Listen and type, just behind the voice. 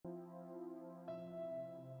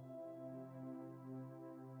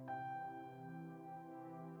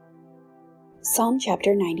Psalm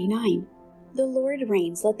chapter 99. The Lord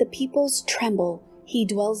reigns, let the peoples tremble. He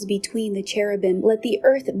dwells between the cherubim, let the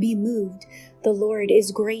earth be moved. The Lord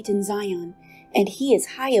is great in Zion, and he is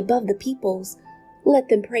high above the peoples. Let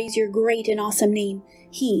them praise your great and awesome name.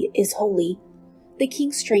 He is holy. The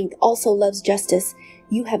king's strength also loves justice.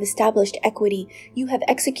 You have established equity. You have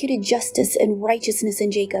executed justice and righteousness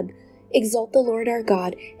in Jacob. Exalt the Lord our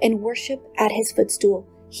God and worship at his footstool.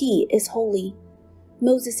 He is holy.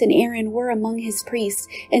 Moses and Aaron were among his priests,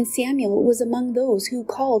 and Samuel was among those who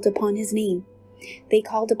called upon his name. They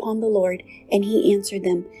called upon the Lord, and he answered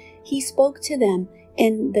them. He spoke to them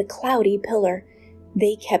in the cloudy pillar.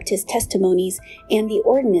 They kept his testimonies and the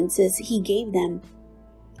ordinances he gave them.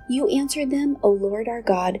 You answered them, O Lord our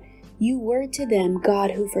God. You were to them God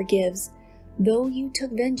who forgives. Though you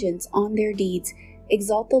took vengeance on their deeds,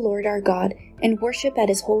 exalt the Lord our God and worship at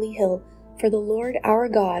his holy hill, for the Lord our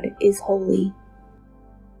God is holy.